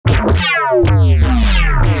Hello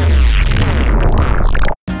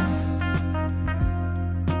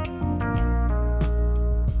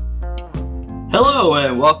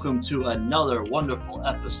and welcome to another wonderful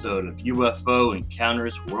episode of UFO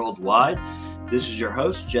Encounters Worldwide. This is your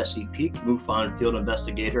host, Jesse Peak, MUFON field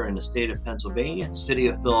investigator in the state of Pennsylvania, city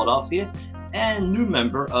of Philadelphia, and new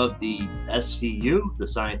member of the SCU, the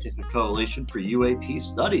Scientific Coalition for UAP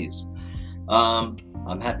Studies.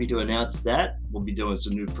 I'm happy to announce that we'll be doing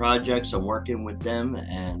some new projects. I'm working with them,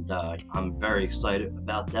 and I'm very excited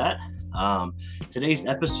about that. Today's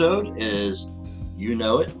episode is, you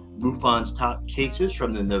know it, MUFON's top cases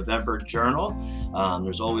from the November Journal.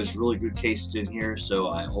 There's always really good cases in here, so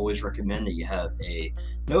I always recommend that you have a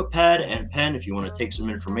notepad and pen if you want to take some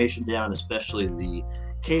information down, especially the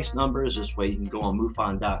case numbers. This way you can go on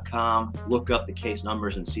MUFON.com, look up the case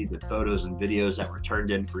numbers, and see the photos and videos that were turned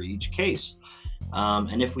in for each case.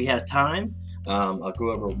 And if we have time, I'll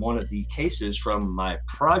go over one of the cases from my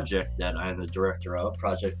project that I'm the director of,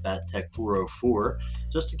 Project BatTech 404,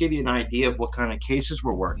 just to give you an idea of what kind of cases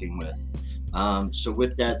we're working with. So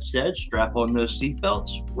with that said, strap on those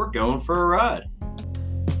seatbelts. We're going for a ride.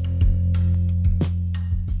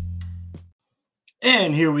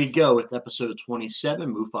 And here we go with episode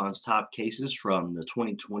 27, MUFON's top cases from the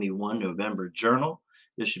 2021 November Journal.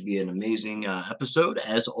 This should be an amazing episode,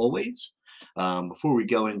 as always. Before we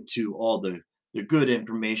go into all the good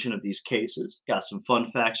information of these cases, got some fun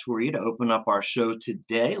facts for you to open up our show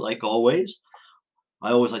today. Like always,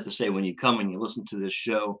 I always like to say, when you come and you listen to this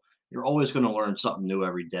show, you're always going to learn something new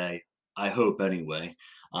every day. I hope anyway.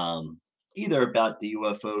 Either about the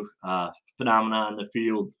UFO phenomenon in the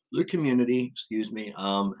field, the community,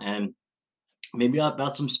 and maybe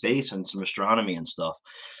about some space and some astronomy and stuff.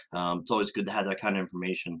 It's always good to have that kind of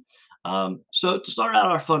information. So to start out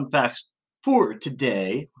our fun facts for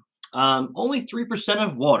today, only 3%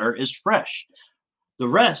 of water is fresh. The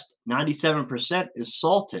rest, 97%, is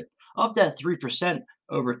salted. Of that 3%,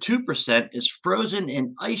 over 2% is frozen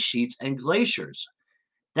in ice sheets and glaciers.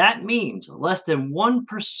 That means less than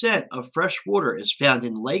 1% of fresh water is found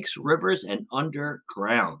in lakes, rivers, and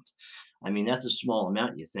underground. I mean, that's a small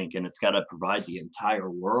amount, you think, and it's got to provide the entire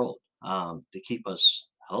world to keep us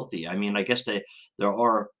healthy. I mean, I guess there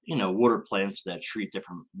are, water plants that treat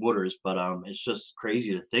different waters, but it's just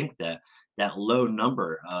crazy to think that that low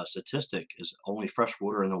number statistic is only fresh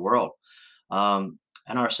water in the world. And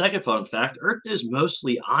our second fun fact, Earth is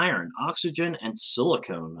mostly iron, oxygen, and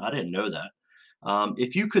silicone. I didn't know that.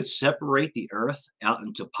 If you could separate the Earth out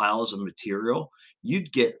into piles of material,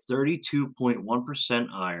 you'd get 32.1%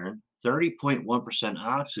 iron, 30.1%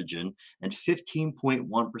 oxygen, and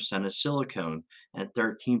 15.1% of silicone, and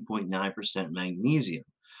 13.9% magnesium.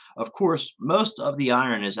 Of course, most of the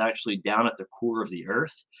iron is actually down at the core of the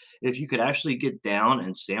Earth. If you could actually get down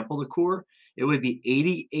and sample the core, it would be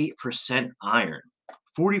 88% iron.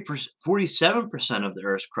 47% of the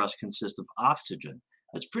Earth's crust consists of oxygen.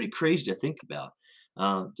 That's pretty crazy to think about.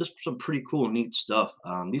 Just some pretty cool, neat stuff.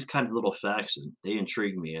 These kind of little facts, they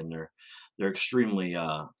intrigue me, and they're extremely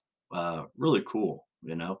really cool.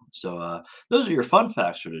 So those are your fun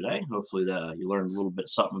facts for today. Hopefully that you learned a little bit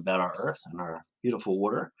something about our Earth and our beautiful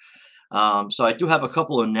water. So I do have a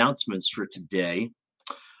couple of announcements for today.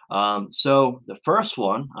 So the first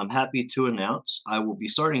one, I'm happy to announce, I will be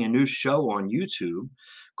starting a new show on YouTube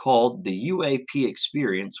called The UAP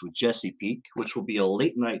Experience with Jesse Peak, which will be a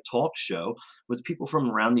late night talk show with people from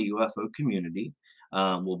around the UFO community.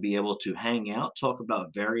 We'll be able to hang out, talk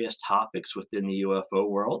about various topics within the UFO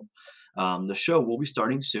world. The show will be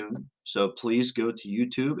starting soon, so please go to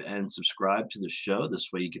YouTube and subscribe to the show. This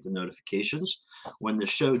way you get the notifications when the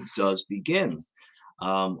show does begin.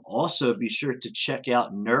 Also, be sure to check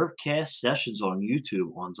out Nervecast Sessions on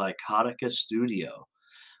YouTube on Zycotica Studio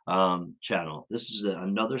channel. This is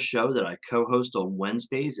another show that I co-host on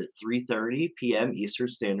Wednesdays at 3:30 p.m. Eastern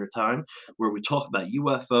Standard Time, where we talk about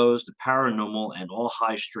UFOs, the paranormal, and all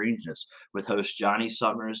high strangeness with hosts Johnny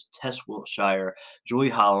Summers, Tess Wiltshire, Julie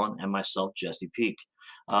Holland, and myself, Jesse Peak.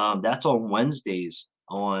 That's on Wednesdays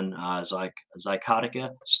on Zycotica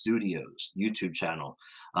Studios YouTube channel.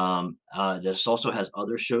 This also has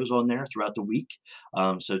other shows on there throughout the week.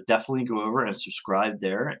 So definitely go over and subscribe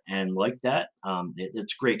there and like that.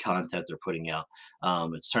 It's great content they're putting out.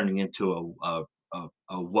 It's turning into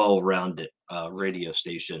a well-rounded radio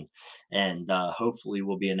station, and hopefully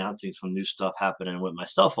we'll be announcing some new stuff happening with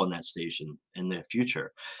myself on that station in the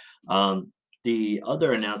future. The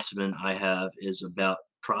other announcement I have is about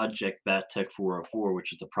Project BatTech 404,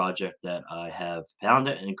 which is the project that I have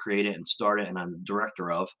founded and created and started, and I'm the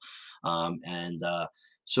director of.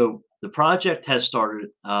 So the project has started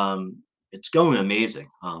it's going amazing.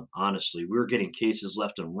 Honestly, we're getting cases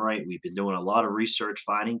left and right. We've been doing a lot of research,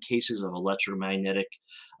 finding cases of electromagnetic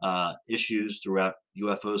issues throughout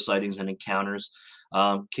UFO sightings and encounters.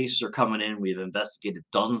 Cases are coming in. We've investigated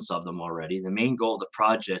dozens of them already. The main goal of the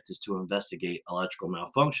project is to investigate electrical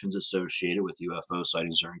malfunctions associated with UFO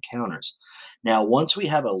sightings or encounters. Now, once we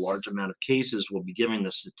have a large amount of cases, we'll be giving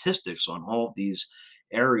the statistics on all of these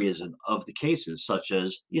areas of the cases, such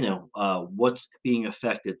as, what's being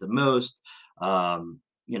affected the most,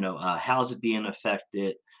 how's it being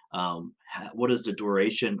affected, what is the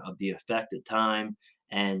duration of the affected time,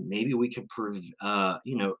 and maybe we can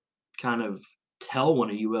kind of tell when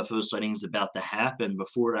a UFO sighting is about to happen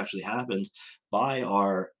before it actually happens by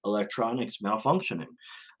our electronics malfunctioning.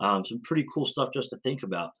 Some pretty cool stuff just to think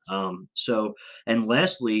about. And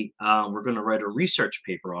lastly, we're going to write a research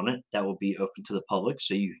paper on it that will be open to the public,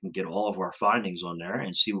 so you can get all of our findings on there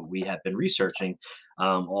and see what we have been researching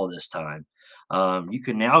all this time. You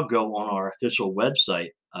can now go on our official website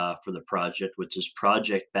for the project, which is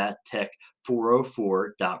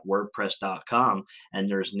projectbattech404.wordpress.com. And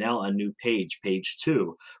there's now a new page, page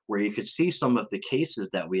 2, where you could see some of the cases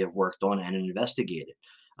that we have worked on and investigated.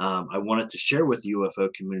 I wanted to share with the UFO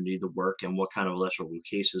community the work and what kind of electrical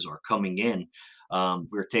cases are coming in.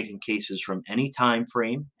 We're taking cases from any time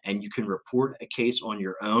frame, and you can report a case on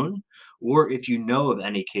your own, or if you know of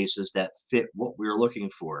any cases that fit what we're looking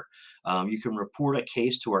for, you can report a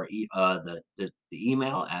case to our the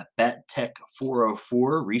email at battech404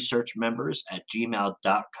 researchmembers at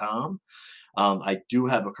gmail.com. I do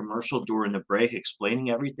have a commercial during the break explaining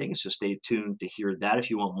everything, so stay tuned to hear that if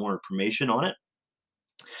you want more information on it.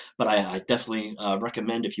 But I definitely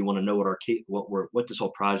recommend, if you want to know what what this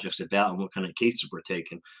whole project's about and what kind of cases we're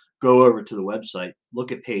taking, go over to the website,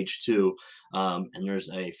 look at page 2, and there's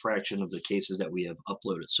a fraction of the cases that we have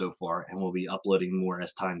uploaded so far, and we'll be uploading more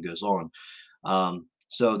as time goes on.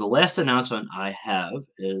 So the last announcement I have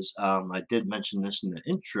is, I did mention this in the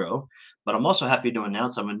intro, but I'm also happy to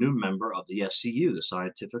announce I'm a new member of the SCU, the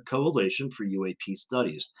Scientific Coalition for UAP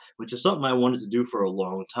Studies, which is something I wanted to do for a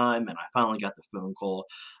long time, and I finally got the phone call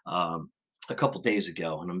a couple days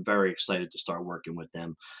ago, and I'm very excited to start working with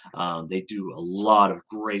them. They do a lot of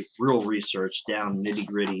great, real research, down nitty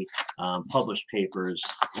gritty, published papers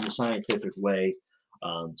in a scientific way.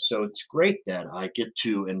 So it's great that I get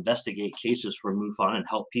to investigate cases for MUFON and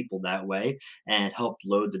help people that way, and help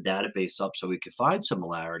load the database up so we can find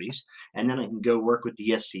similarities. And then I can go work with the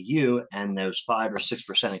SCU, and those 5 or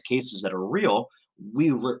 6% of cases that are real,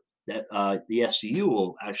 the SCU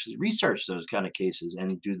will actually research those kind of cases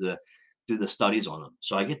and do the studies on them.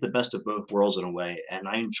 So I get the best of both worlds in a way, and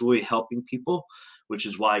I enjoy helping people, which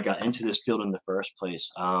is why I got into this field in the first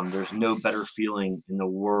place. There's no better feeling in the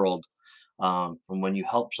world from when you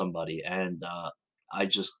help somebody, and I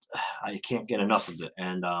just I can't get enough of it.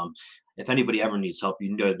 And if anybody ever needs help,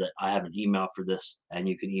 you know that I have an email for this, and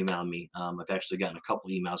you can email me. I've actually gotten a couple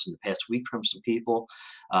emails in the past week from some people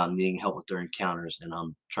needing help with their encounters, and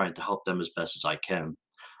I'm trying to help them as best as I can.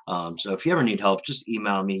 So if you ever need help, just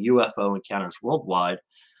email me, UFO Encounters Worldwide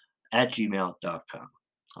at gmail.com.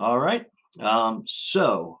 All right.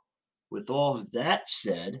 So with all of that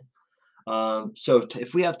said,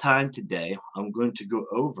 if we have time today, I'm going to go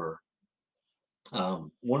over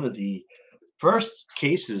one of the first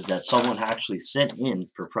cases that someone actually sent in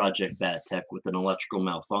for Project Bat Tech with an electrical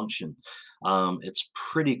malfunction. It's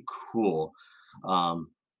pretty cool.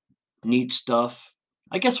 Um, Neat stuff.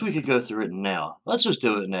 I guess we could go through it now. Let's just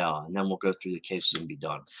do it now, and then we'll go through the cases and be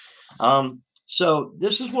done. So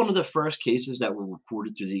this is one of the first cases that were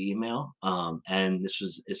reported through the email, and this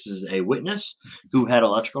is a witness who had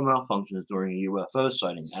electrical malfunctions during a UFO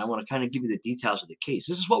sighting. And I want to kind of give you the details of the case.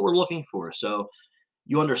 This is what we're looking for, so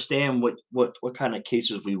you understand what kind of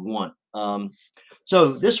cases we want.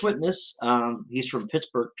 So this witness, he's from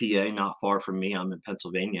Pittsburgh, PA, not far from me. I'm in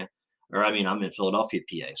Pennsylvania, or I mean, I'm in Philadelphia,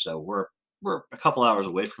 PA. So we're a couple hours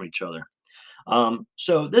away from each other.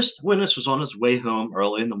 So this witness was on his way home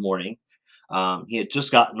early in the morning. He had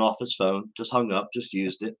just gotten off his phone, just hung up, just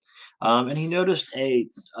used it, and he noticed a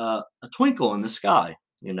twinkle in the sky.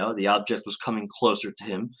 The object was coming closer to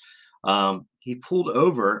him. He pulled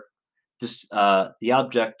over. The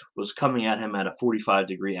object was coming at him at a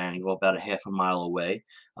 45-degree angle, about a half a mile away.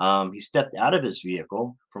 He stepped out of his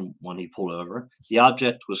vehicle from when he pulled over. The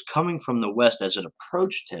object was coming from the west as it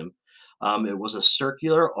approached him. It was a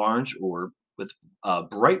circular orange orb with a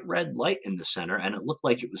bright red light in the center, and it looked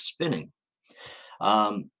like it was spinning.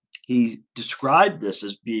 He described this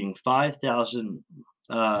as being 5,000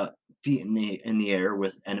 feet in the air,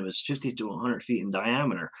 and it was 50 to 100 feet in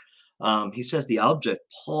diameter. He says the object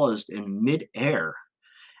paused in midair,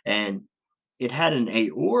 and it had an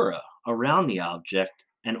aura around the object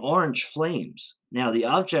and orange flames. Now, the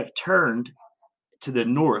object turned to the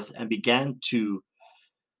north and began to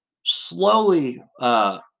slowly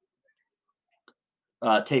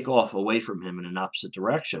take off away from him in an opposite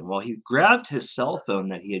direction. Well, he grabbed his cell phone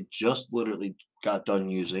that he had just literally got done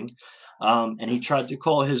using, and he tried to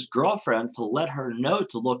call his girlfriend to let her know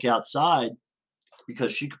to look outside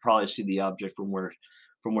because she could probably see the object from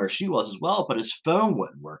where she was as well. But his phone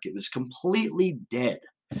wouldn't work; it was completely dead.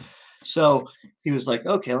 So he was like,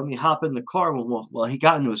 "Okay, let me hop in the car." Well, he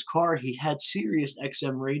got into his car. He had Sirius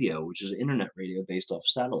XM radio, which is an internet radio based off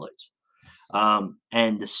satellites,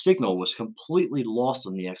 and the signal was completely lost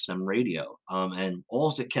on the XM radio. And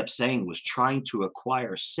all it kept saying was trying to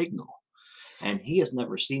acquire signal. And he has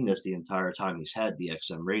never seen this the entire time he's had the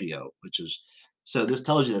XM radio, which is so this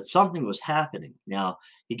tells you that something was happening. Now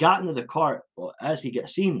he got into the car. Well, as he got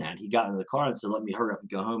seen that, he got into the car and said, "Let me hurry up and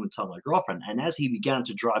go home and tell my girlfriend." And as he began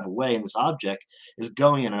to drive away, and this object is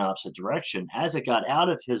going in an opposite direction, as it got out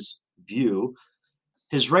of his view,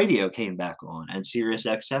 his radio came back on and Sirius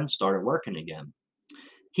XM started working again.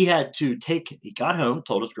 He got home,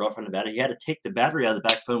 told his girlfriend about it. He had to take the battery out of the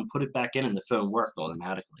back phone, put it back in, and the phone worked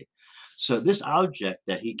automatically. So this object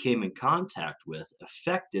that he came in contact with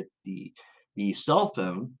affected the cell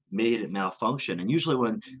phone, made it malfunction. And usually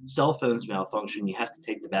when cell phones malfunction, you have to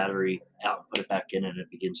take the battery out and put it back in and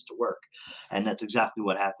it begins to work. And that's exactly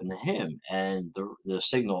what happened to him. And the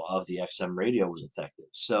signal of the XM radio was affected.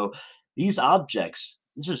 So these objects,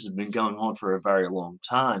 this has been going on for a very long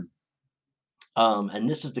time, and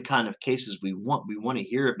this is the kind of cases we want. We want to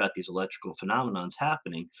hear about these electrical phenomenons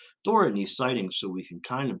happening during these sightings so we can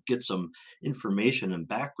kind of get some information and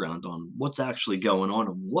background on what's actually going on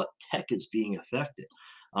and what tech is being affected.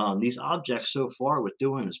 These objects so far with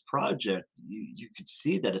doing this project, you could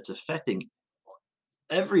see that it's affecting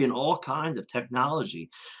every and all kinds of technology.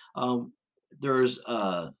 Um, there's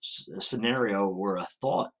a scenario or a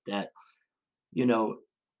thought that you know,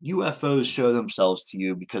 UFOs show themselves to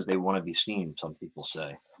you because they want to be seen, some people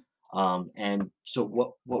say. And so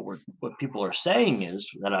what people are saying is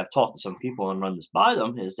that I've talked to some people and run this by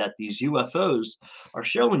them is that these UFOs are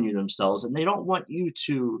showing you themselves and they don't want you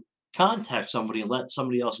to contact somebody and let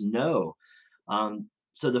somebody else know.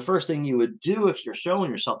 So the first thing you would do if you're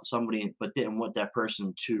showing yourself to somebody but didn't want that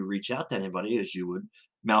person to reach out to anybody is you would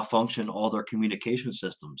malfunction all their communication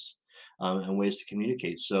systems and ways to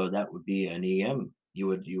communicate. So that would be an EM. You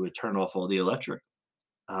would turn off all the electric,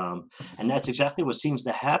 um, and that's exactly what seems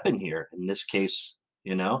to happen here in this case.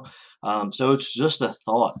 So it's just a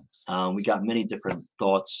thought. We got many different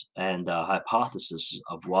thoughts and hypotheses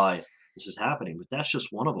of why this is happening, but that's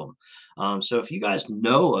just one of them. So if you guys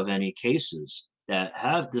know of any cases that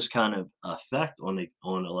have this kind of effect on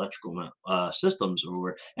electrical systems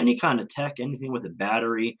or any kind of tech, anything with a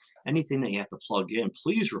battery, anything that you have to plug in,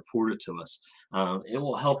 please report it to us. It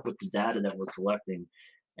will help with the data that we're collecting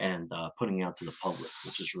and putting out to the public,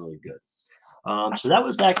 which is really good. So that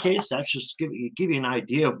was that case. That's just give you an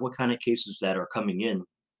idea of what kind of cases that are coming in.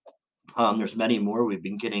 There's many more. We've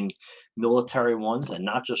been getting military ones, and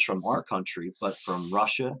not just from our country, but from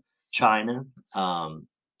Russia, China,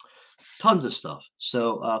 tons of stuff.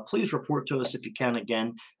 So please report to us if you can.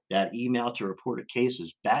 Again, that email to report a case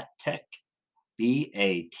is battech,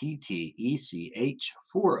 BATTECH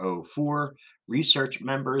 404 research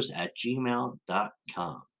members at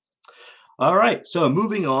gmail.com. All right, so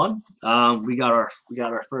moving on, we got our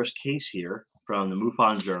first case here from the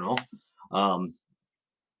MUFON Journal. Um,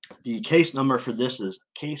 the case number for this is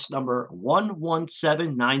case number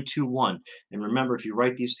 117921. And remember, if you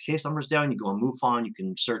write these case numbers down, you go on MUFON, you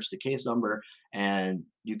can search the case number, and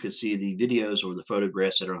you can see the videos or the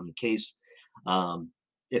photographs that are on the case. Um,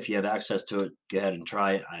 if you have access to it, go ahead and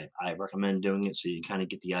try it. I recommend doing it so you kind of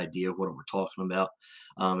get the idea of what we're talking about.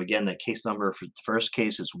 Again, that case number for the first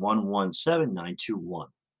case is 117921.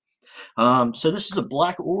 So this is a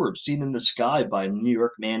black orb seen in the sky by a New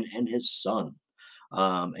York man and his son.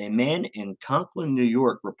 A man in Conklin, New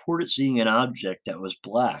York, reported seeing an object that was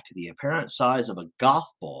black, the apparent size of a golf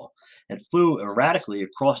ball, and flew erratically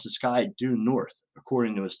across the sky due north,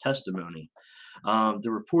 according to his testimony.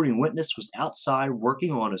 The reporting witness was outside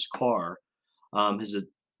working on his car his,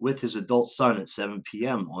 with his adult son at 7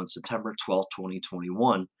 p.m. on September 12,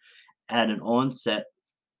 2021, at an onset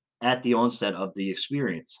at the onset of the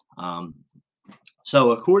experience.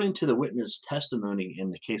 So, according to the witness testimony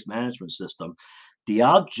in the case management system, the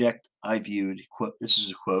object I viewed, quote, this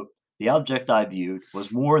is a quote, the object I viewed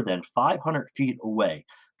was more than 500 feet away,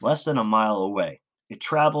 less than a mile away. It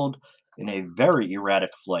traveled in a very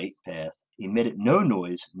erratic flight path, emitted no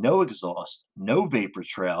noise, no exhaust, no vapor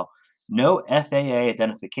trail, no FAA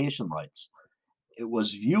identification lights. It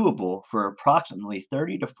was viewable for approximately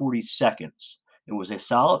 30 to 40 seconds. It was a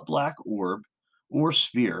solid black orb or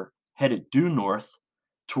sphere headed due north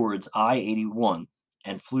towards I-81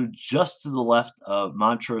 and flew just to the left of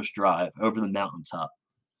Montrose Drive over the mountaintop.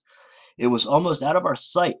 It was almost out of our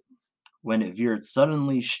sight when it veered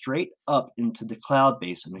suddenly straight up into the cloud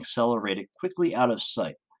base and accelerated quickly out of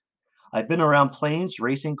sight. I've been around planes,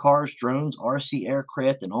 racing cars, drones, RC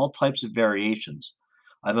aircraft, and all types of variations.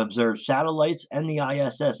 I've observed satellites and the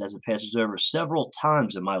ISS as it passes over several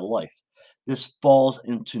times in my life. This falls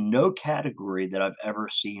into no category that I've ever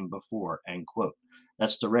seen before, end quote.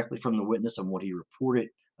 That's directly from the witness and what he reported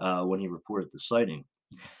when he reported the sighting.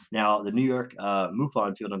 Now, the New York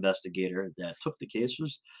MUFON field investigator that took the case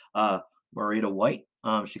was Marita White.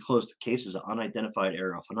 She closed the case as an unidentified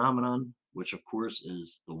aerial phenomenon, which, of course,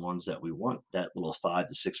 is the ones that we want, that little 5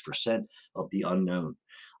 to 6% of the unknown.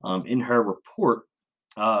 In her report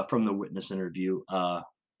from the witness interview,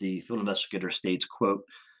 the field investigator states, quote,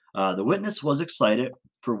 the witness was excited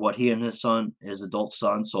for what he and his adult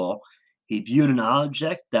son, saw. He viewed an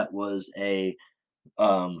object that was a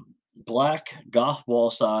um, black golf ball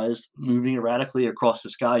size moving erratically across the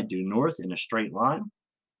sky due north in a straight line.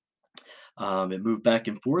 It moved back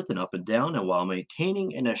and forth and up and down, and while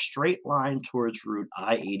maintaining in a straight line towards Route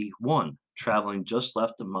I-81, traveling just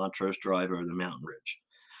left of Montrose Drive over the mountain ridge.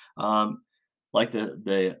 Um, like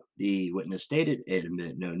the witness stated, it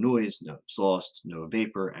emitted no noise, no exhaust, no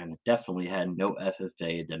vapor, and it definitely had no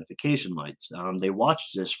FFA identification lights. They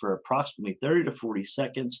watched this for approximately 30 to 40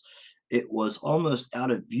 seconds. It was almost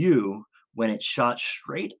out of view when it shot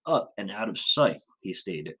straight up and out of sight, he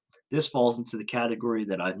stated. This falls into the category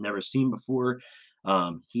that I've never seen before.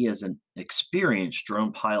 He is an experienced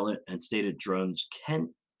drone pilot and stated drones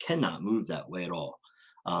cannot move that way at all.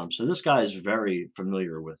 So this guy is very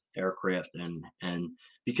familiar with aircraft and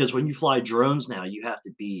because when you fly drones now, you have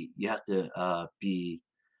to be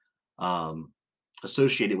um,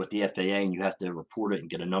 associated with the FAA and you have to report it and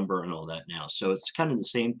get a number and all that now. So it's kind of the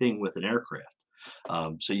same thing with an aircraft.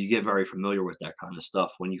 So you get very familiar with that kind of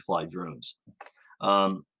stuff when you fly drones.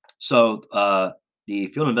 Um, so the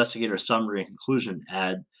field investigator's summary and conclusion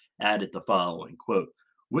added the following quote: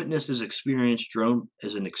 "Witness is an experienced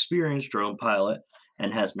drone pilot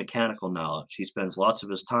and has mechanical knowledge. He spends lots of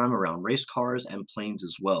his time around race cars and planes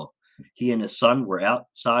as well. He and his son were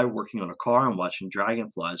outside working on a car and watching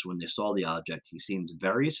dragonflies when they saw the object. He seems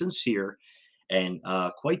very sincere and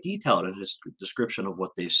quite detailed in his description of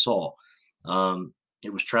what they saw. Um,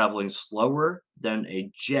 it was traveling slower than a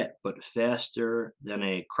jet, but faster than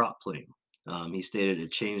a crop plane. He stated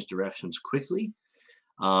it changed directions quickly.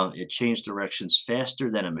 It changed directions faster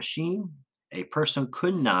than a machine. A person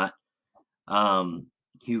could not um,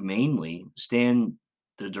 humanely stand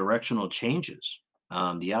the directional changes.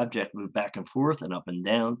 The object moved back and forth and up and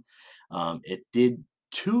down. It did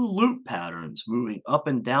two loop patterns, moving up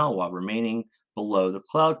and down while remaining below the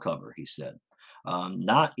cloud cover, he said.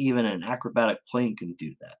 Not even an acrobatic plane can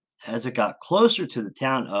do that. As it got closer to the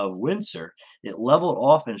town of Windsor, it leveled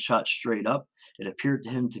off and shot straight up. It appeared to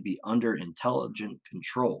him to be under intelligent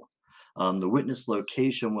control. The witness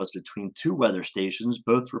location was between two weather stations.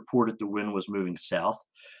 Both reported the wind was moving south.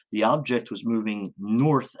 The object was moving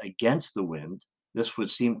north against the wind. This would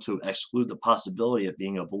seem to exclude the possibility of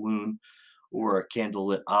being a balloon or a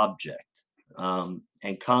candlelit object.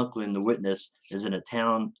 And Conklin, the witness, is in a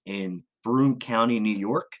town in Broome County, New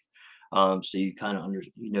York. So you kind of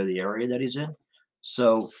know the area that he's in.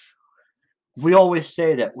 So we always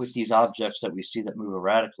say that with these objects that we see that move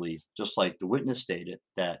erratically, just like the witness stated,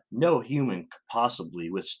 that no human could possibly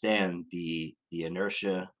withstand the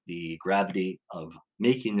inertia, the gravity of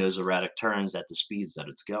making those erratic turns at the speeds that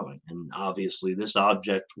it's going. And obviously, this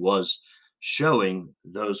object was showing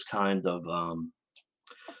those kinds of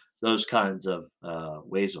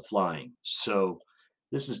ways of flying. So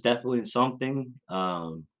this is definitely something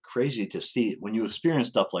crazy to see. When you experience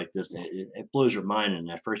stuff like this, it blows your mind, and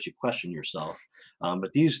at first you question yourself.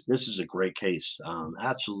 But this is a great case,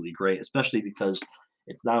 absolutely great, especially because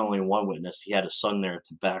it's not only one witness. He had a son there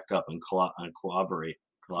to back up and, corroborate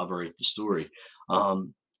the story.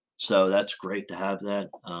 Um, so that's great to have that.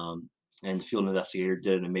 And the field investigator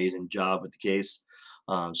did an amazing job with the case.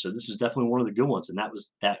 So this is definitely one of the good ones, and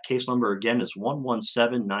that case number again is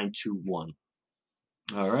 117921.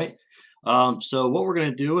 All right. So what we're going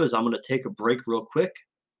to do is I'm going to take a break real quick.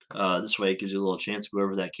 This way it gives you a little chance to go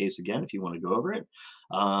over that case again if you want to go over it.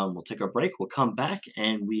 We'll take a break. We'll come back,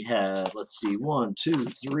 and we have, let's see, 1, 2,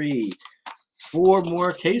 3, 4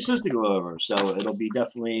 more cases to go over. So it'll be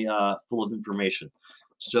definitely full of information.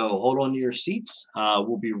 So hold on to your seats.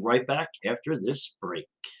 We'll be right back after this break.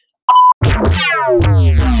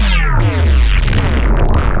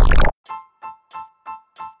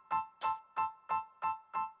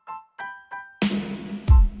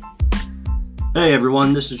 Hey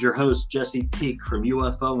everyone, this is your host Jesse Peak from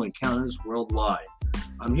UFO Encounters Worldwide.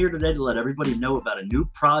 I'm here today to let everybody know about a new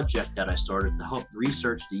project that I started to help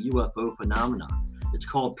research the UFO phenomenon. It's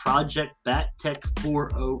called Project BATTech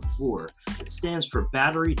 404. It stands for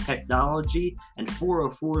Battery Technology, and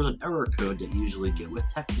 404 is an error code that you usually get with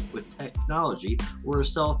technology, or a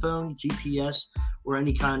cell phone, GPS, or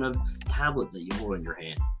any kind of tablet that you hold in your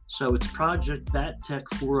hand. So it's Project BATTech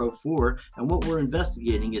 404, and what we're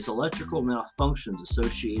investigating is electrical malfunctions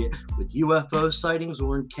associated with UFO sightings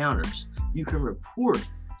or encounters. You can report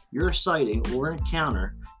your sighting or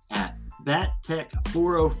encounter at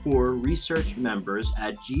BATTech404 research members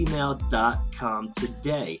at gmail.com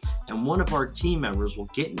today, and one of our team members will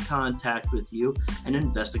get in contact with you and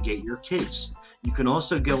investigate your case. You can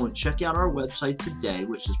also go and check out our website today,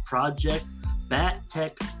 which is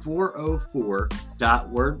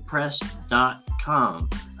projectbattech404.wordpress.com.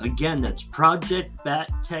 Again, that's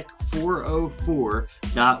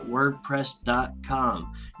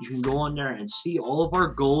projectbattech404.wordpress.com. You can go on there and see all of our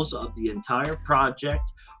goals of the entire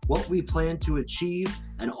project, what we plan to achieve,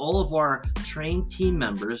 and all of our trained team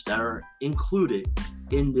members that are included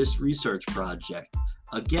in this research project.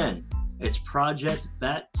 Again, it's Project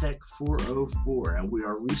BATTech 404, and we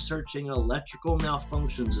are researching electrical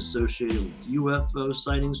malfunctions associated with UFO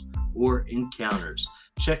sightings or encounters.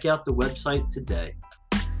 Check out the website today.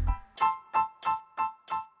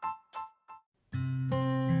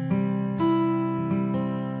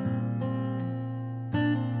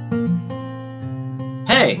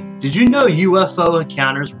 Hey, did you know UFO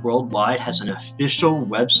Encounters Worldwide has an official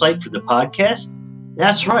website for the podcast?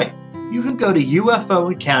 That's right. You can go to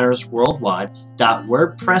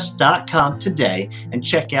ufoencountersworldwide.wordpress.com today and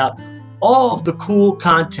check out all of the cool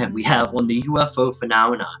content we have on the UFO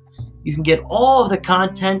phenomenon. You can get all of the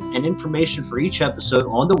content and information for each episode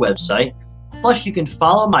on the website. Plus, you can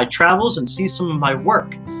follow my travels and see some of my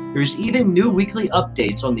work. There's even new weekly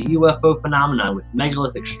updates on the UFO phenomenon with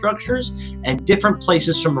megalithic structures and different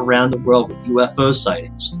places from around the world with UFO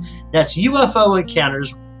sightings. That's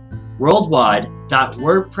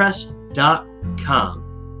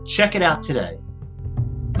ufoencountersworldwide.wordpress.com. Check it out today.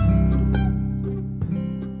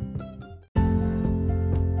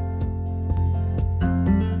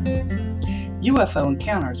 UFO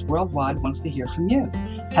Encounters Worldwide wants to hear from you.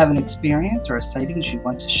 Have an experience or a sighting you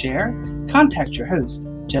want to share? Contact your host,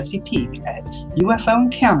 Jesse Peak, at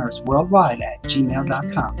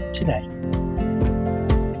ufoencountersworldwide@gmail.com today.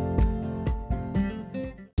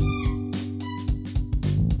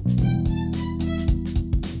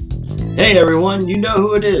 Hey everyone, you know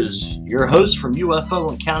who it is. Your host from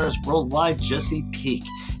UFO Encounters Worldwide, Jesse Peak.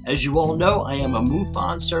 As you all know, I am a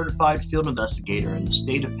MUFON certified field investigator in the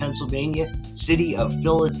state of Pennsylvania, city of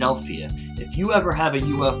Philadelphia. If you ever have a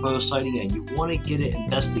UFO sighting and you want to get it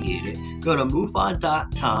investigated, go to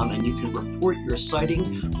MUFON.com and you can report your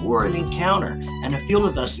sighting or an encounter, and a field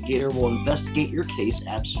investigator will investigate your case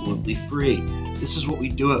absolutely free. This is what we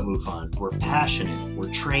do at MUFON. We're passionate,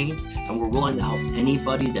 we're trained, and we're willing to help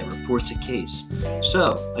anybody that reports a case.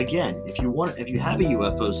 So, again, if you have a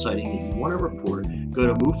UFO sighting that you want to report, go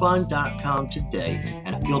to MUFON.com today,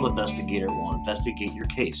 and a field investigator will investigate your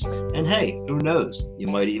case. And hey, who knows? You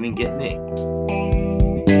might even get me.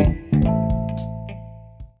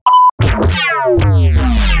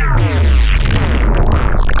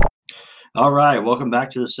 All right, welcome back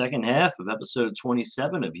to the second half of episode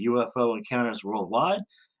 27 of UFO Encounters Worldwide.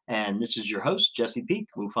 And this is your host, Jesse Peak,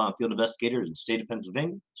 MUFON field investigator in the state of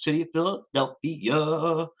Pennsylvania, city of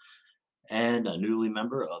Philadelphia, and a newly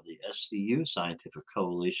member of the SCU, Scientific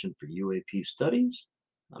Coalition for UAP Studies.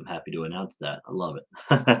 I'm happy to announce that. I love it.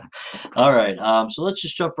 All right, so let's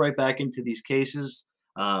just jump right back into these cases.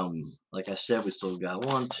 Like I said, we still got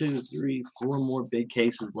 1, 2, 3, 4 more big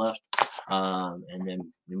cases left. And then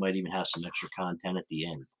we might even have some extra content at the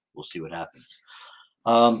end. We'll see what happens.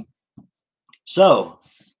 So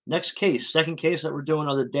next case, second case that we're doing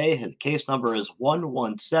on the day, his case number is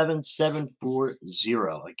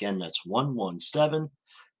 117740. Again, that's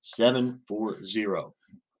 117740.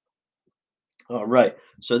 All right.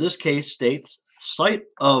 So this case states, sight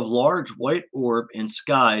of large white orb in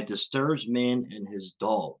sky disturbs man and his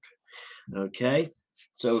dog. Okay.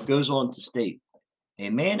 So it goes on to state, a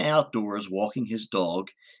man outdoors walking his dog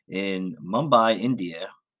in Mumbai, India,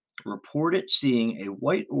 reported seeing a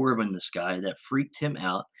white orb in the sky that freaked him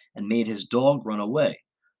out and made his dog run away.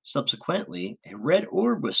 Subsequently, a red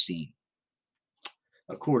orb was seen.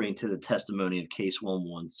 according to the testimony of case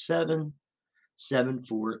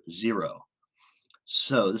 117740.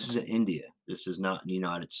 So this is in India. This is not in the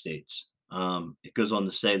United States. It goes on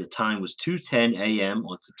to say the time was 2:10 a.m.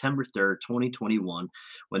 on September 3rd, 2021,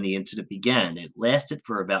 when the incident began. It lasted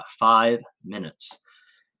for about 5 minutes.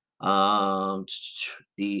 Um,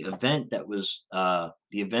 the event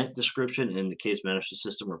description in the case management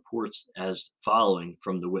system reports as following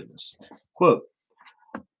from the witness. Quote,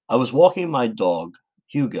 I was walking my dog,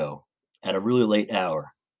 Hugo, at a really late hour.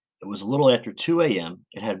 It was a little after 2 a.m.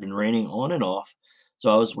 It had been raining on and off,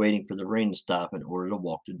 so I was waiting for the rain to stop in order to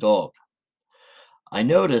walk the dog. I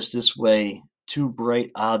noticed this way two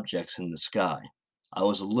bright objects in the sky. I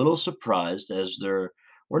was a little surprised as there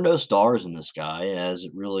were no stars in the sky as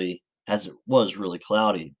it was really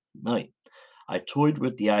cloudy night. I toyed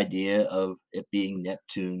with the idea of it being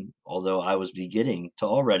Neptune, although I was beginning to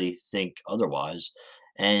already think otherwise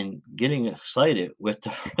and getting excited with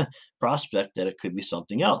the prospect that it could be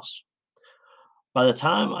something else. By the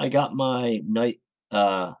time I got my night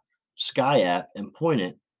uh, sky app and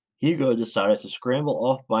pointed, Hugo decided to scramble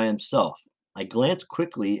off by himself. I glanced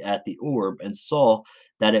quickly at the orb and saw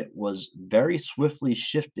that it was very swiftly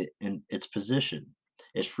shifted in its position.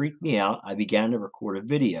 It freaked me out. I began to record a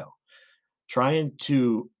video, trying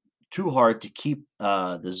too hard to keep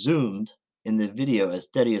the zoomed in the video as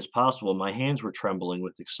steady as possible. My hands were trembling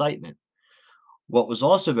with excitement. What was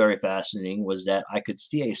also very fascinating was that I could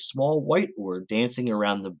see a small white orb dancing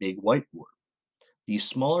around the big white orb. These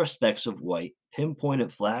smaller specks of white,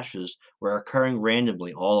 pinpointed flashes were occurring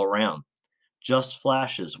randomly all around. Just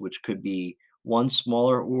flashes, which could be one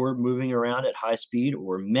smaller orb moving around at high speed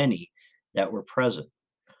or many that were present.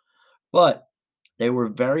 But they were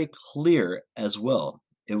very clear as well.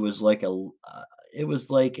 It was like a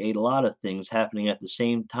lot of things happening at the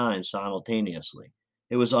same time simultaneously.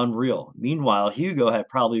 It was unreal. Meanwhile, Hugo had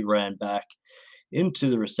probably ran back into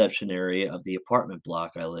the reception area of the apartment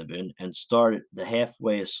block I live in and startled the half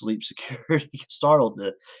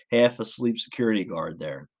asleep security guard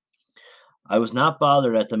there. I was not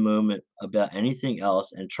bothered at the moment about anything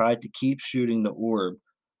else and tried to keep shooting the orb,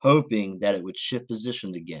 hoping that it would shift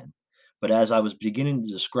positions again. But as I was beginning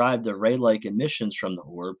to describe the ray like emissions from the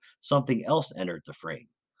orb, something else entered the frame.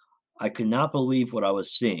 I could not believe what I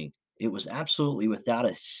was seeing. It was absolutely without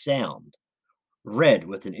a sound, red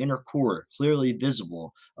with an inner core clearly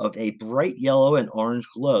visible of a bright yellow and orange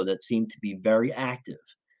glow that seemed to be very active.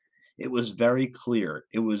 It was very clear.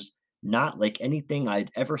 It was not like anything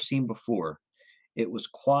I'd ever seen before. It was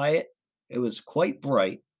quiet, it was quite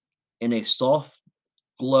bright in a soft,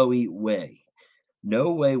 glowy way.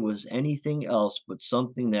 No way was anything else but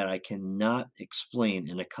something that I cannot explain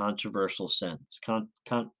in a conventional sense.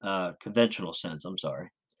 I'm sorry.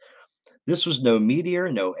 This was no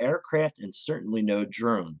meteor, no aircraft, and certainly no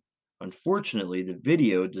drone. Unfortunately, the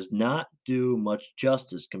video does not do much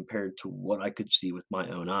justice compared to what I could see with my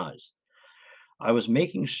own eyes. I was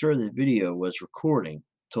making sure the video was recording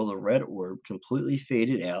till the red orb completely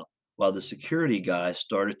faded out while the security guy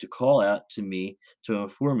started to call out to me to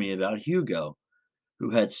inform me about Hugo, who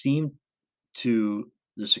had seemed to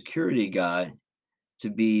the security guy to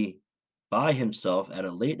be by himself at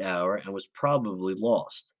a late hour and was probably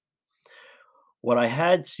lost. What I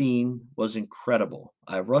had seen was incredible.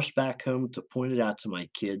 I rushed back home to point it out to my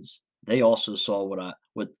kids. They also saw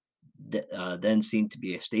what then seemed to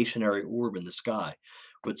be a stationary orb in the sky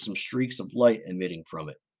with some streaks of light emitting from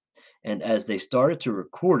it. And as they started to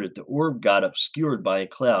record it, the orb got obscured by a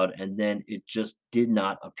cloud and then it just did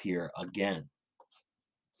not appear again.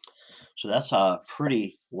 So that's a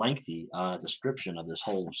pretty lengthy description of this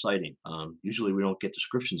whole sighting. Usually we don't get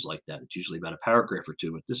descriptions like that. It's usually about a paragraph or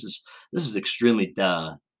two, but this is extremely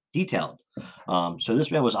detailed. So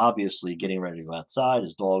this man was obviously getting ready to go outside.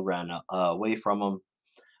 His dog ran away from him,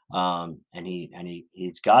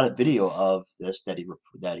 he's got a video of this that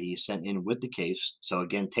he sent in with the case. So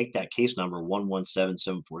again, take that case number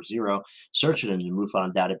 117740, search it in the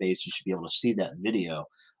MUFON database. You should be able to see that video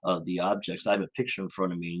of the objects. I have a picture in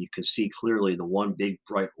front of me, and you can see clearly the one big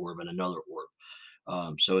bright orb and another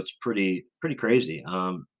orb. So it's pretty crazy,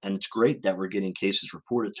 and it's great that we're getting cases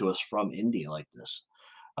reported to us from India like this,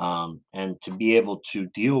 and to be able to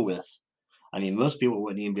deal with. I mean, most people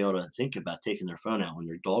wouldn't even be able to think about taking their phone out when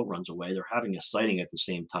your dog runs away. They're having a sighting at the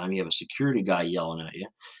same time. You have a security guy yelling at you,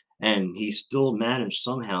 and he still managed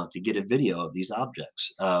somehow to get a video of these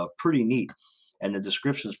objects. Pretty neat, and the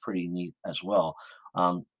description is pretty neat as well.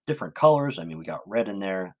 Different colors. I mean, we got red in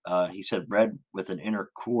there. He said red with an inner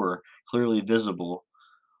core clearly visible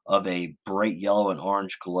of a bright yellow and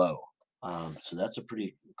orange glow. So that's a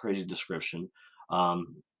pretty crazy description.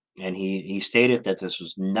 Um, and he stated that this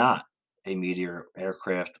was not a meteor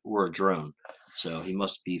aircraft or a drone. So he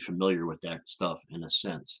must be familiar with that stuff in a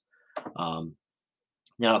sense. Um,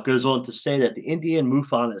 Now it goes on to say that the Indian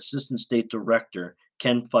MUFON Assistant State Director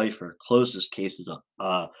Ken Pfeiffer closed this case as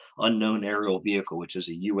a unknown aerial vehicle, which is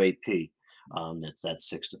a UAP. That's that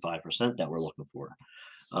 6 to 5% that we're looking for.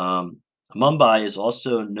 Um, Mumbai is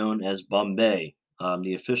also known as Bombay.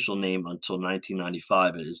 The official name until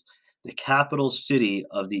 1995 is the capital city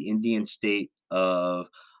of the Indian state of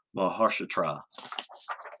Maharashtra.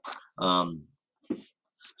 Um,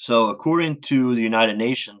 so, according to the United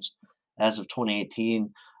Nations, as of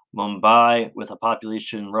 2018, Mumbai, with a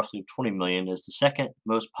population roughly 20 million, is the second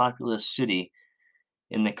most populous city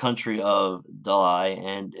in the country of Delhi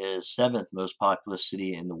and is seventh most populous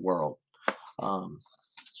city in the world. Um,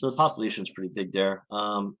 so the population's pretty big there.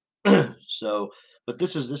 So, but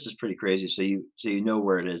this is pretty crazy. So you know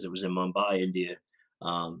where it is. It was in Mumbai, India.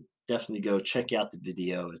 Definitely go check out the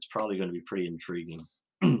video. It's probably going to be pretty intriguing.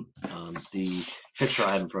 The picture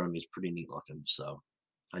I have in front of me is pretty neat looking. So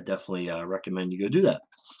I definitely recommend you go do that.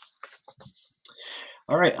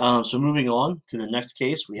 All right. So moving on to the next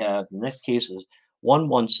case, we have the next case is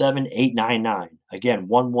 117899. Again,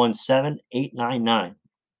 117899.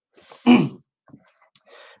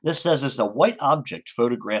 This says it's a white object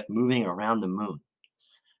photographed moving around the moon.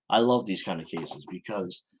 I love these kind of cases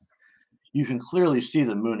because you can clearly see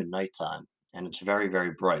the moon at nighttime and it's very,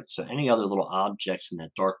 very bright. So any other little objects in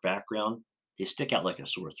that dark background, they stick out like a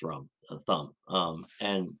sore thumb.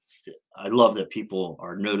 And I love that people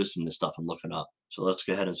are noticing this stuff and looking up. So let's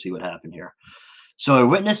go ahead and see what happened here. So a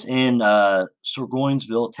witness in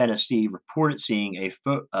Sorgoinsville, Tennessee, reported seeing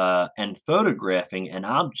and photographing an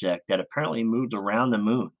object that apparently moved around the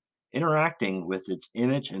moon, interacting with its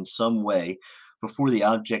image in some way before the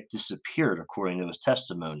object disappeared, according to his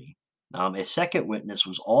testimony. A second witness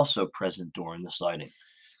was also present during the sighting.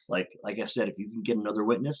 Like I said, if you can get another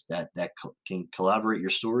witness that can collaborate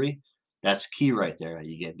your story, that's key right there.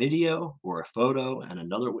 You get video or a photo and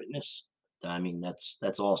another witness. I mean,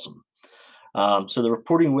 that's awesome. So the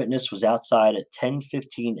reporting witness was outside at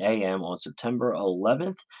 10:15 a.m. on September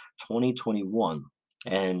 11th, 2021,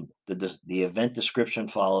 and the event description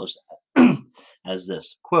follows as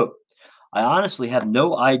this quote: "I honestly have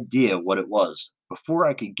no idea what it was. Before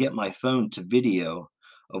I could get my phone to video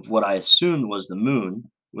of what I assumed was the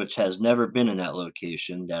moon, which has never been in that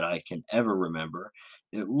location that I can ever remember,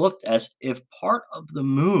 it looked as if part of the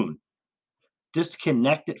moon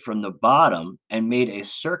disconnected from the bottom and made a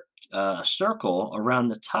circle around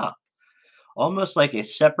the top, almost like a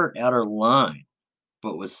separate outer line,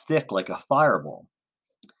 but was thick like a fireball.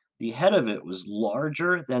 The head of it was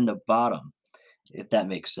larger than the bottom, if that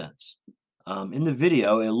makes sense. In the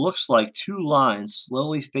video, it looks like two lines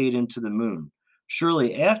slowly fade into the moon.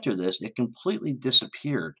 Surely after this, it completely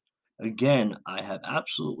disappeared. Again, I have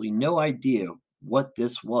absolutely no idea what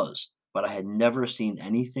this was, but I had never seen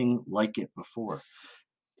anything like it before."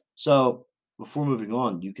 So before moving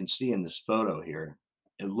on, you can see in this photo here,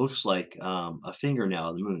 it looks like a fingernail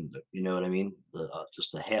of the moon. You know what I mean?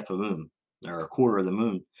 Just a half a moon or a quarter of the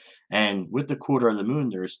moon. And with the quarter of the moon,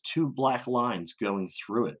 there's two black lines going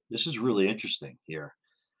through it. This is really interesting here.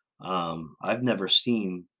 I've never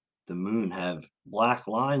seen the moon have black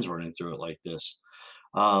lines running through it like this.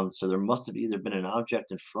 So there must have either been an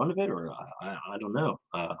object in front of it, or I don't know.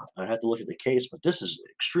 I'd have to look at the case, but this is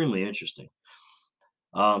extremely interesting.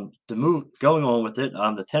 The move going on with it,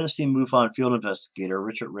 the Tennessee MUFON field investigator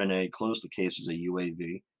Richard Renee closed the case as a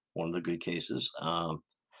UAV, one of the good cases.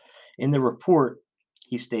 In the report,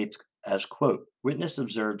 he states as quote, "Witness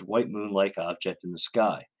observed white moon-like object in the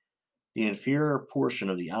sky. The inferior portion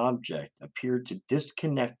of the object appeared to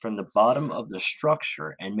disconnect from the bottom of the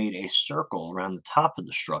structure and made a circle around the top of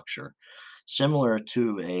the structure, similar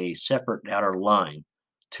to a separate outer line.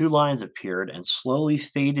 Two lines appeared and slowly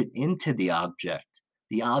faded into the object.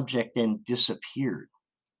 The object then disappeared."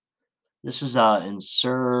 This is in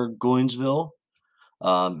Sir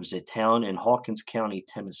it's a town in Hawkins County,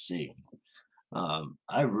 Tennessee.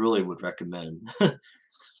 I really would recommend,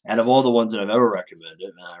 out of all the ones that I've ever recommended,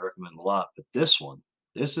 and I recommend a lot, but this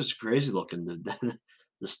is crazy looking.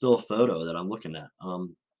 The still photo that I'm looking at.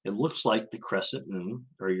 It looks like the crescent moon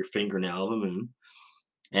or your fingernail of a moon,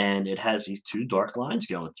 and it has these two dark lines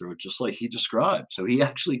going through it, just like he described. So he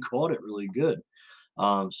actually caught it really good.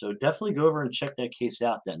 So definitely go over and check that case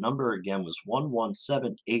out. That number again was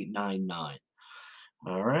 117899.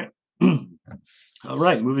 All right. All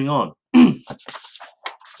right, moving on.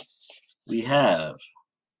 We have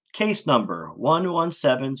case number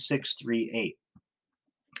 117638.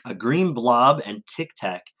 A green blob and tic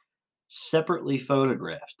tac separately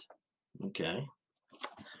photographed. Okay.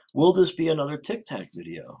 Will this be another Tic Tac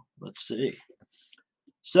video? Let's see.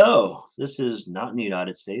 So, this is not in the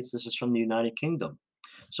United States. This is from the United Kingdom.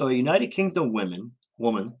 So, a United Kingdom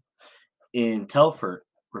woman in Telford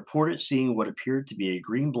reported seeing what appeared to be a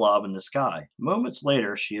green blob in the sky. Moments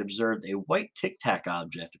later, she observed a white Tic Tac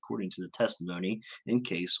object, according to the testimony in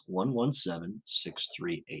case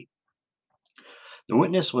 117638. The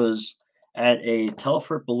witness was at a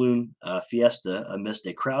Telford balloon fiesta amidst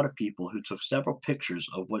a crowd of people who took several pictures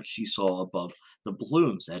of what she saw above the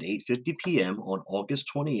balloons at 8:50 p.m. on August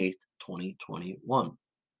 28th, 2021.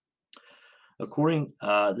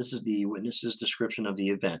 This is the witness's description of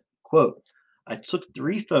the event. Quote, I took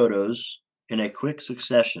 3 photos in a quick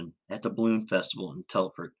succession at the balloon festival in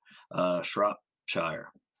Telford,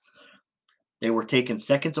 Shropshire. They were taken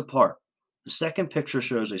seconds apart. The second picture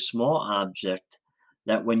shows a small object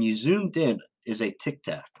that, when you zoomed in, is a tic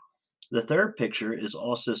tac. The third picture is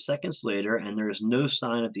also seconds later, and there is no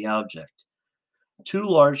sign of the object. Too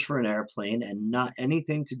large for an airplane and not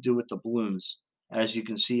anything to do with the balloons, as you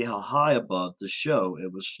can see how high above the show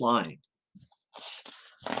it was flying.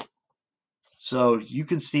 So you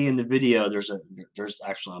can see in the video, there's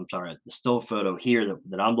actually, I'm sorry, the still photo here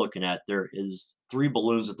that I'm looking at, there is 3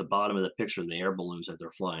 balloons at the bottom of the picture, the air balloons that they're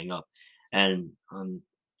flying up. And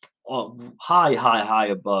high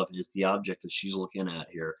above is the object that she's looking at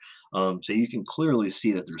here. So you can clearly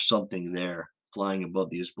see that there's something there flying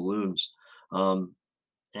above these balloons. And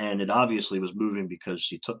it obviously was moving because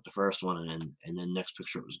she took the first one and then next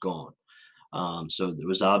picture it was gone. So there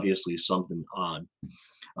was obviously something odd.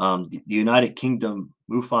 The United Kingdom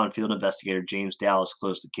MUFON field investigator James Dallas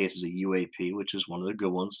closed the case as a UAP, which is one of the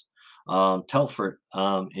good ones. Telford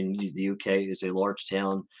in the UK is a large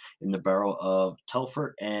town in the borough of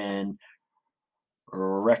Telford and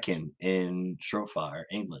Wrekin in Shropshire,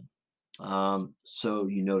 England. So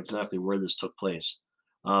you know exactly where this took place.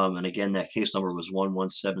 And again, that case number was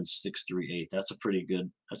 117638. That's pretty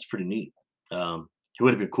neat. It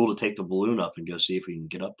would have been cool to take the balloon up and go see if we can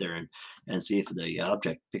get up there and see if the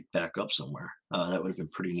object picked back up somewhere. That would have been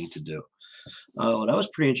pretty neat to do. Well, that was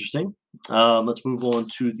pretty interesting. Let's move on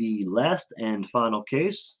to the last and final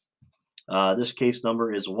case. This case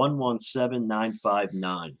number is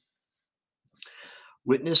 117959.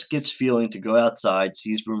 Witness gets feeling to go outside,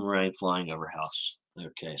 sees boomerang flying over house.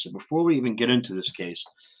 Okay, so before we even get into this case,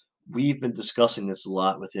 we've been discussing this a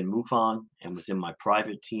lot within MUFON and within my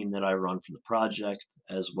private team that I run for the project,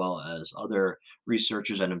 as well as other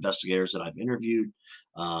researchers and investigators that I've interviewed.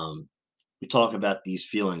 We talk about these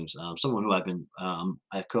feelings. Someone who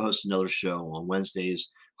I co-host another show on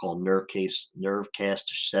Wednesdays called Nervecast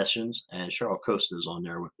Sessions, and Cheryl Costa is on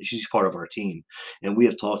there. She's part of our team, and we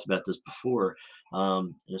have talked about this before,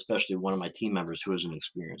 and especially one of my team members who is an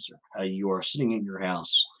experiencer. How you are sitting in your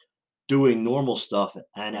house doing normal stuff,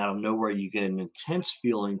 and out of nowhere you get an intense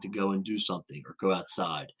feeling to go and do something or go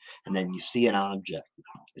outside, and then you see an object.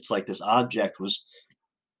 It's like this object was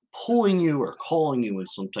pulling you or calling you in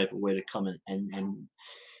some type of way to come in and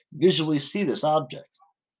visually see this object.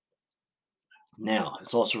 Now,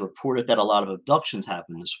 it's also reported that a lot of abductions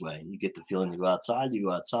happen this way. You get the feeling to go outside, you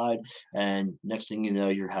go outside, and next thing you know,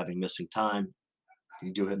 you're having missing time.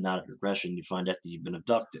 You do hypnotic regression, you find out that you've been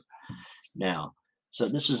abducted. Now, so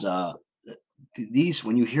this is these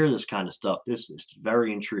when you hear this kind of stuff, this is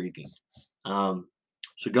very intriguing. So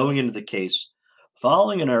going into the case,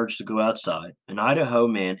 following an urge to go outside, an Idaho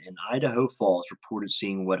man in Idaho Falls reported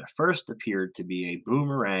seeing what at first appeared to be a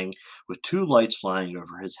boomerang with 2 lights flying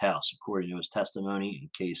over his house, according to his testimony in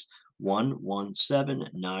case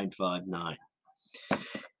 117959.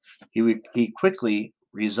 He quickly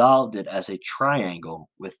resolved it as a triangle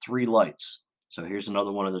with 3 lights. So here's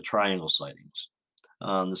another one of the triangle sightings.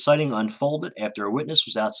 The sighting unfolded after a witness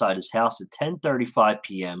was outside his house at 10:35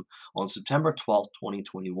 p.m. on September 12th,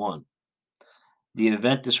 2021. The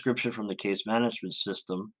event description from the case management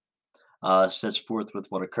system sets forth with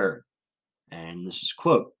what occurred. And this is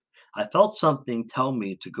quote, I felt something tell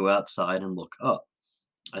me to go outside and look up.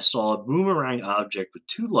 I saw a boomerang object with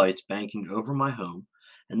 2 lights banking over my home,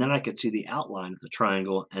 and then I could see the outline of the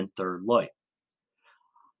triangle and 3rd light.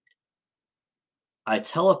 I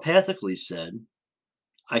telepathically said,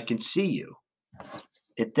 I can see you.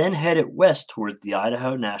 It then headed west towards the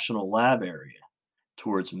Idaho National Lab area,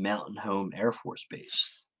 towards Mountain Home Air Force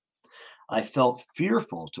Base. I felt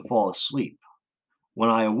fearful to fall asleep. When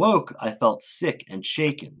I awoke, I felt sick and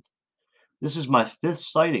shaken. This is my 5th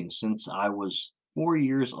sighting since I was 4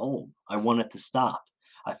 years old. I wanted to stop.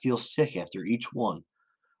 I feel sick after each one.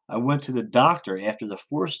 I went to the doctor after the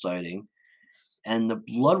 4th sighting, and the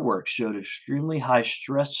blood work showed extremely high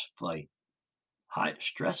stress fight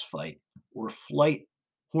or flight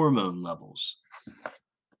hormone levels,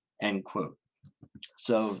 end quote.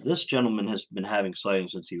 So this gentleman has been having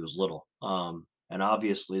sightings since he was little. And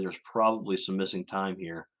obviously there's probably some missing time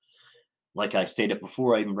here. Like I stated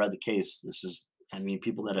before I even read the case, this is, I mean,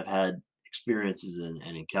 people that have had experiences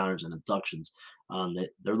and encounters and abductions, that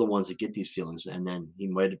they're the ones that get these feelings. And then he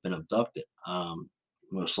might have been abducted.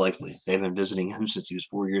 Most likely. They've been visiting him since he was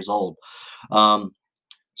 4 years old. Um,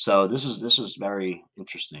 so this is very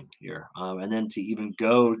interesting here, and then to even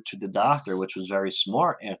go to the doctor, which was very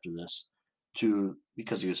smart after this, to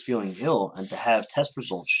because he was feeling ill, and to have test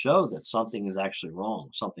results show that something is actually wrong,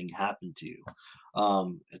 something happened to you.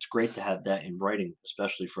 It's great to have that in writing,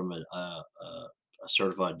 especially from a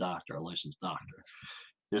certified doctor, a licensed doctor.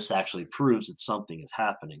 This actually proves that something is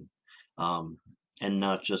happening, um, and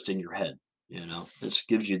not just in your head. This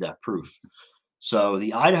gives you that proof. So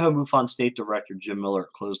the Idaho MUFON State Director Jim Miller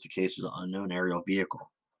closed the case as an unknown aerial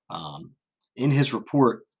vehicle. In his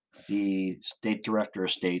report, the state director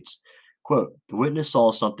states, quote, "The witness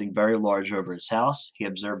saw something very large over his house. He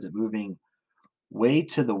observed it moving way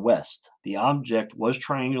to the west. The object was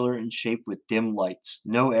triangular in shape with dim lights.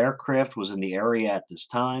 No aircraft was in the area at this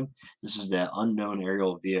time. This is the unknown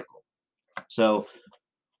aerial vehicle." So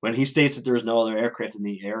when he states that there's no other aircraft in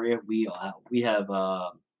the area, we have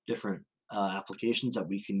different applications that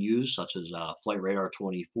we can use, such as Flight Radar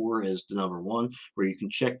 24 is the number one, where you can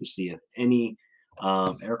check to see if any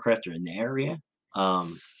aircraft are in the area.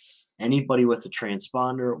 Um, Anybody with a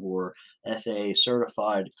transponder or FAA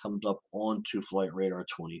certified comes up onto Flight Radar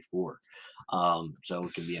 24. So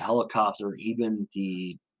it can be a helicopter, even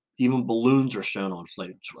balloons are shown on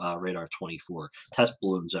Flight Radar 24. Test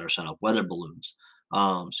balloons that are sent up, weather balloons.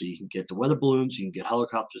 So you can get the weather balloons, you can get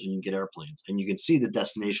helicopters, and you can get airplanes, and you can see the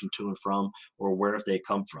destination to and from or where they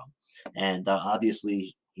come from. And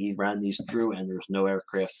obviously, he ran these through, and there's no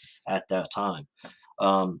aircraft at that time.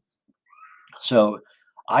 Um, so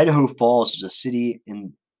Idaho Falls is a city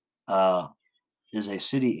uh,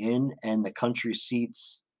 in and the country seat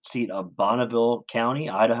of Bonneville County,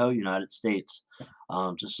 Idaho, United States.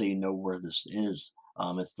 Just so you know where this is,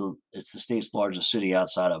 it's the state's largest city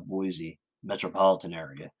outside of Boise metropolitan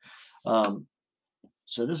area. Um,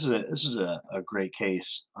 so this is a great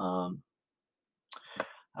case. I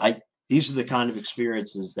These are the kind of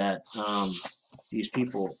experiences that these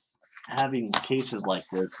people having cases like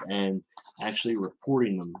this and actually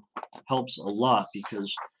reporting them helps a lot,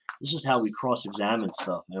 because this is how we cross-examine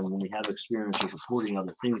stuff, and when we have experiences reporting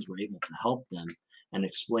other things, we're able to help them and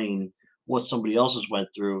explain what somebody else has went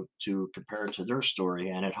through to compare it to their story,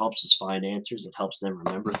 and it helps us find answers. It helps them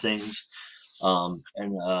remember things. And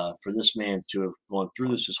for this man to have gone through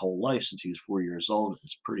this his whole life since he was 4 years old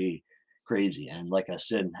is pretty crazy. And like I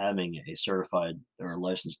said, having a certified or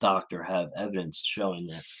licensed doctor have evidence showing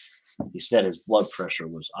that he said his blood pressure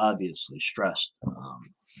was obviously stressed.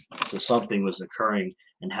 So something was occurring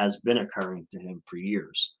and has been occurring to him for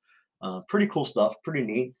years. Pretty cool stuff, pretty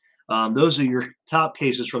neat. Those are your top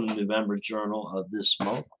cases from the November Journal of this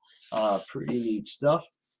month. Pretty neat stuff.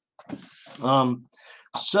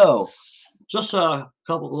 So, just a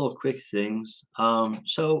couple little quick things.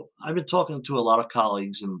 So I've been talking to a lot of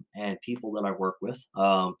colleagues and people that I work with,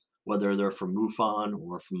 whether they're from MUFON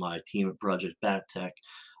or from my team at Project Bat Tech,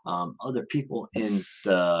 other people in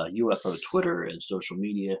the UFO Twitter and social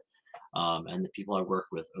media, and the people I work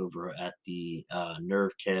with over at the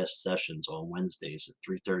Nervecast sessions on Wednesdays at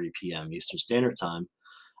 3:30 p.m. Eastern Standard Time,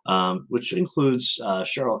 which includes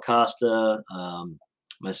Cheryl Costa,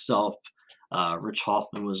 myself. Rich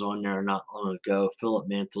Hoffman was on there not long ago. Philip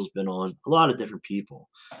Mantle's been on. A lot of different people,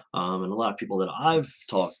 and a lot of people that I've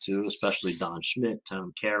talked to, especially Don Schmidt,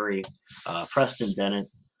 Tom Carey, Preston Dennett.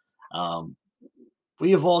 Um,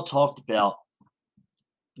 we have all talked about,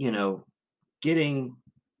 you know, getting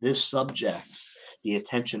this subject the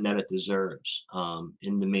attention that it deserves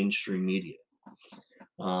in the mainstream media.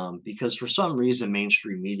 Because for some reason,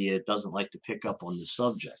 mainstream media doesn't like to pick up on the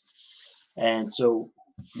subject. And so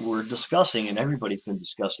we're discussing, and everybody's been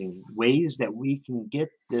discussing, ways that we can get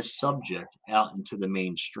this subject out into the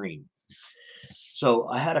mainstream. So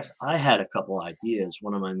I had a couple ideas.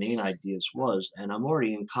 One of my main ideas was, and I'm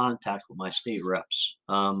already in contact with my state reps,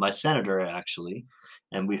 my senator actually,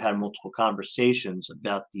 and we've had multiple conversations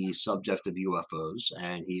about the subject of UFOs,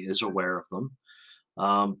 and he is aware of them.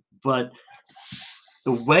 But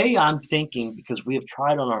The way I'm thinking, because we have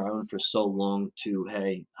tried on our own for so long to,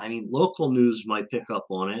 hey, I mean, local news might pick up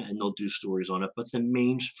on it and they'll do stories on it, but the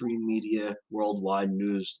mainstream media, worldwide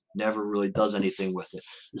news never really does anything with it.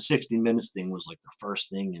 The 60 Minutes thing was like the first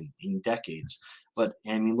thing in decades. But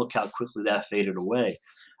I mean, look how quickly that faded away.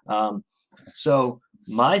 Um, so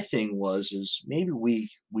my thing is maybe we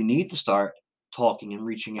need to start talking and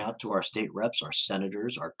reaching out to our state reps, our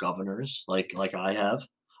senators, our governors, like I have,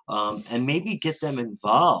 and maybe get them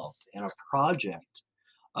involved in a project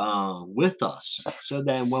with us. So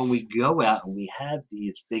then when we go out and we have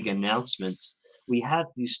these big announcements, we have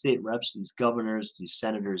these state reps, these governors, these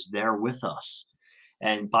senators there with us.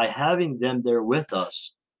 And by having them there with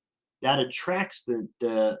us, that attracts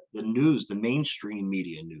the news, the mainstream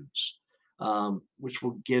media news, which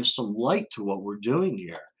will give some light to what we're doing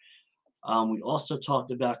here. We also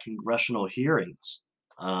talked about congressional hearings.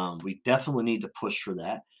 We definitely need to push for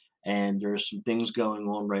that. And there's some things going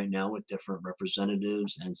on right now with different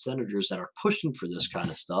representatives and senators that are pushing for this kind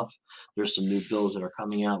of stuff. There's some new bills that are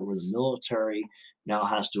coming out where the military now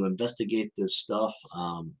has to investigate this stuff.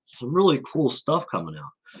 Some really cool stuff coming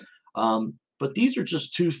out. But these are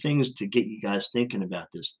just two things to get you guys thinking about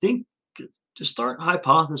this. To start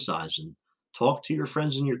hypothesizing. Talk to your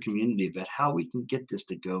friends in your community about how we can get this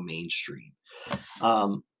to go mainstream.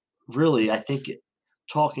 Um, Really, I think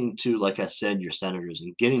talking to, like I said, your senators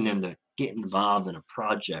and getting them to get involved in a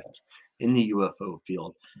project in the UFO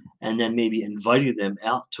field, and then maybe inviting them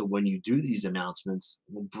out to when you do these announcements,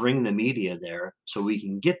 will bring the media there so we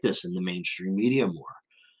can get this in the mainstream media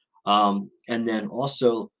more. And then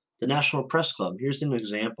also the National Press Club. Here's an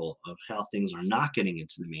example of how things are not getting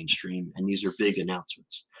into the mainstream, and these are big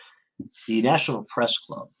announcements. The National Press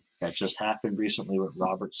Club that just happened recently with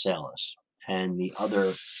Robert Salas and the other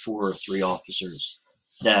 4 or 3 officers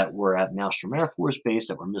that were at Malmstrom Air Force Base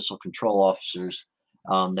that were missile control officers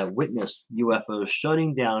that witnessed UFOs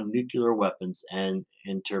shutting down nuclear weapons and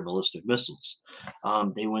interballistic missiles.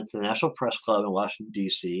 They went to the National Press Club in Washington,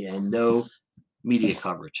 D.C., and no media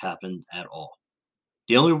coverage happened at all.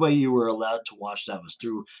 The only way you were allowed to watch that was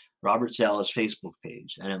through Robert Sala's Facebook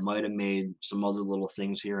page, and it might have made some other little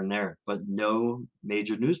things here and there, but no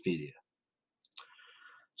major news media.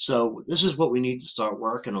 So this is what we need to start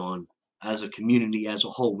working on as a community as a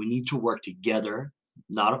whole. We need to work together,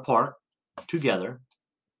 not apart, together,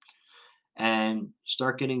 and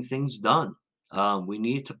start getting things done. We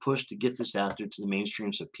need to push to get this out there to the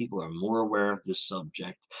mainstream so people are more aware of this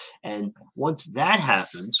subject. And once that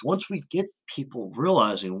happens, once we get people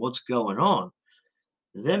realizing what's going on,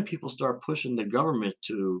 then people start pushing the government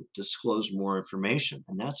to disclose more information.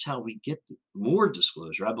 And that's how we get more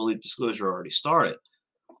disclosure. I believe disclosure already started.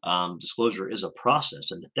 Disclosure is a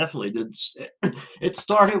process, and it definitely did. It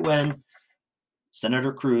started when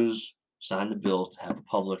Senator Cruz signed the bill to have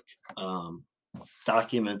public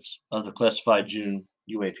documents of the classified June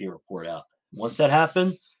UAP report out. Once that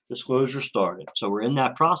happened, disclosure started. So we're in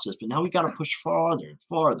that process, but now we got to push farther and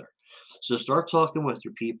farther. So start talking with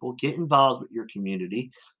your people, get involved with your community,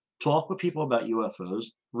 talk with people about UFOs,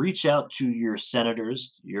 reach out to your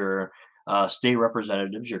senators, your state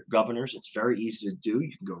representatives, your governors. It's very easy to do.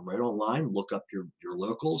 You can go right online, look up your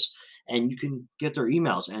locals, and you can get their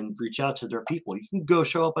emails and reach out to their people. You can go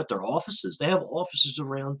show up at their offices. They have offices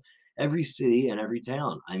around every city and every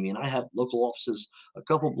town. I mean, I have local offices a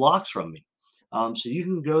couple blocks from me. So you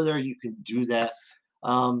can go there, you can do that,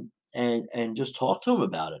 and just talk to them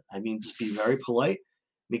about it. I mean, just be very polite.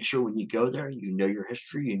 Make sure when you go there, you know your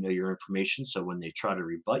history, you know your information. So when they try to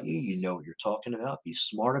rebut you, you know what you're talking about. Be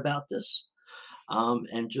smart about this,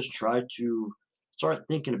 and just try to start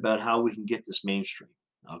thinking about how we can get this mainstream.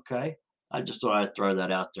 Okay, I just thought I'd throw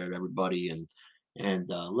that out there to everybody and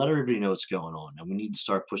let everybody know what's going on. And we need to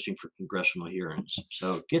start pushing for congressional hearings.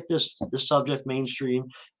 So get this subject mainstream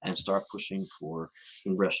and start pushing for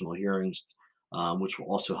congressional hearings, which will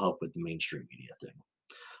also help with the mainstream media thing.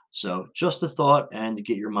 So just a thought, and to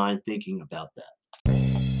get your mind thinking about that.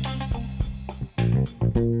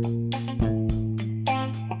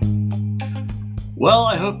 Well,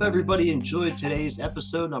 I hope everybody enjoyed today's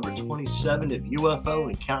episode number 27 of UFO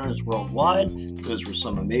Encounters Worldwide. Those were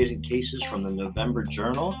some amazing cases from the November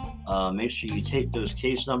Journal. Make sure you take those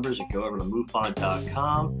case numbers and go over to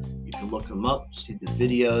MUFON.com. You can look them up, see the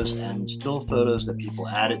videos and still photos that people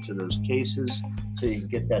added to those cases so you can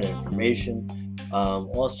get that information.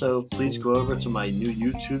 Also, please go over to my new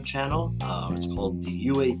YouTube channel. It's called The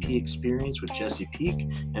UAP Experience with Jesse Peak,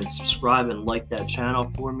 and subscribe and like that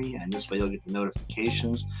channel for me, and this way you'll get the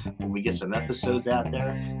notifications when we get some episodes out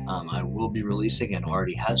there. I will be releasing, and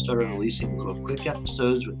already have started releasing, little quick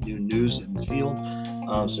episodes with new news in the field.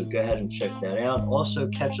 So go ahead and check that out. Also,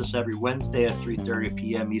 catch us every Wednesday at 3:30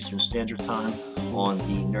 p.m. Eastern Standard Time on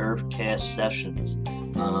the Nervecast sessions.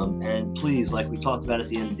 And please, like we talked about at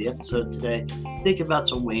the end of the episode today, think about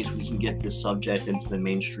some ways we can get this subject into the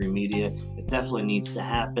mainstream media. It definitely needs to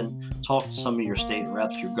happen. Talk to some of your state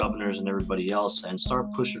reps, your governors, and everybody else, and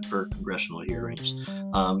start pushing for congressional hearings.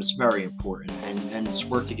 It's very important, and let's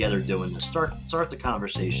work together doing this. Start the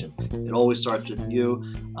conversation. It always starts with you,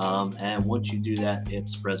 and once you do that, it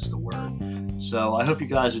spreads the word. So I hope you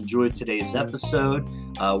guys enjoyed today's episode.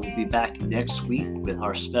 We'll be back next week with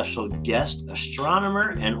our special guest,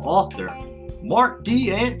 astronomer and author, Mark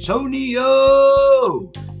D'Antonio.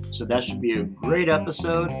 So that should be a great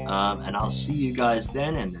episode, and I'll see you guys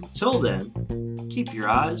then. And until then, keep your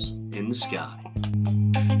eyes in the sky.